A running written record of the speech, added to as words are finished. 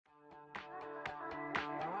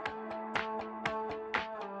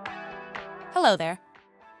Hello there.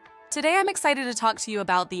 Today I'm excited to talk to you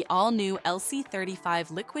about the all-new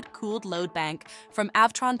LC35 liquid-cooled load bank from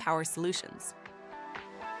Avtron Power Solutions.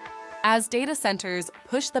 As data centers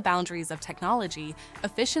push the boundaries of technology,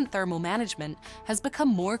 efficient thermal management has become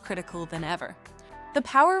more critical than ever. The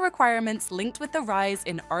power requirements linked with the rise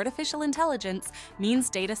in artificial intelligence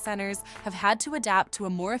means data centers have had to adapt to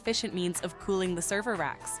a more efficient means of cooling the server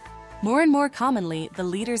racks. More and more commonly, the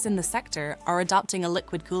leaders in the sector are adopting a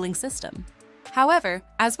liquid cooling system. However,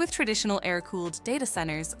 as with traditional air-cooled data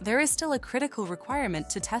centers, there is still a critical requirement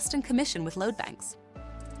to test and commission with load banks.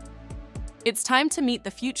 It's time to meet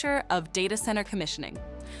the future of data center commissioning.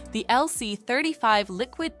 The LC35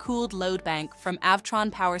 liquid-cooled load bank from Avtron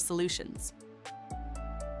Power Solutions.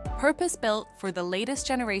 Purpose-built for the latest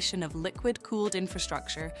generation of liquid-cooled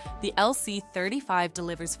infrastructure, the LC35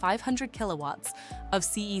 delivers 500 kilowatts of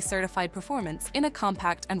CE-certified performance in a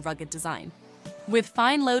compact and rugged design, with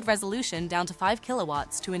fine load resolution down to 5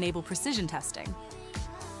 kilowatts to enable precision testing.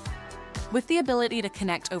 With the ability to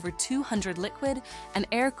connect over 200 liquid and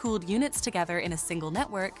air-cooled units together in a single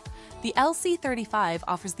network, the LC35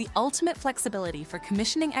 offers the ultimate flexibility for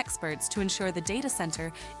commissioning experts to ensure the data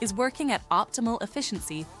center is working at optimal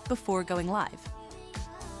efficiency before going live.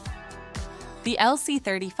 The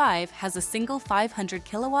LC35 has a single 500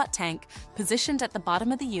 kilowatt tank positioned at the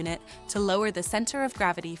bottom of the unit to lower the center of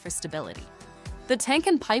gravity for stability. The tank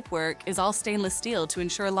and pipework is all stainless steel to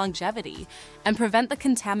ensure longevity and prevent the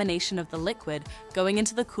contamination of the liquid going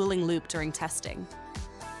into the cooling loop during testing.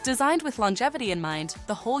 Designed with longevity in mind,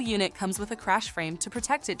 the whole unit comes with a crash frame to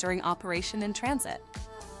protect it during operation and transit.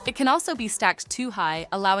 It can also be stacked too high,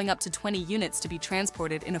 allowing up to 20 units to be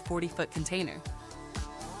transported in a 40-foot container.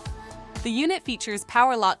 The unit features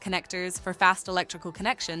power lock connectors for fast electrical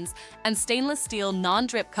connections and stainless steel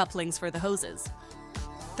non-drip couplings for the hoses.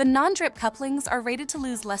 The non-drip couplings are rated to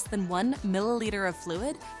lose less than 1 milliliter of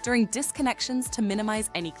fluid during disconnections to minimize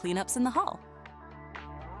any cleanups in the hull.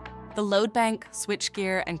 The load bank,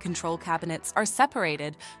 switchgear, and control cabinets are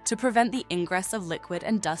separated to prevent the ingress of liquid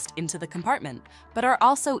and dust into the compartment, but are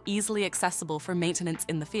also easily accessible for maintenance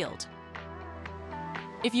in the field.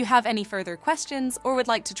 If you have any further questions or would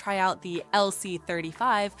like to try out the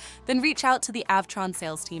LC35, then reach out to the Avtron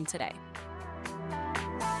sales team today.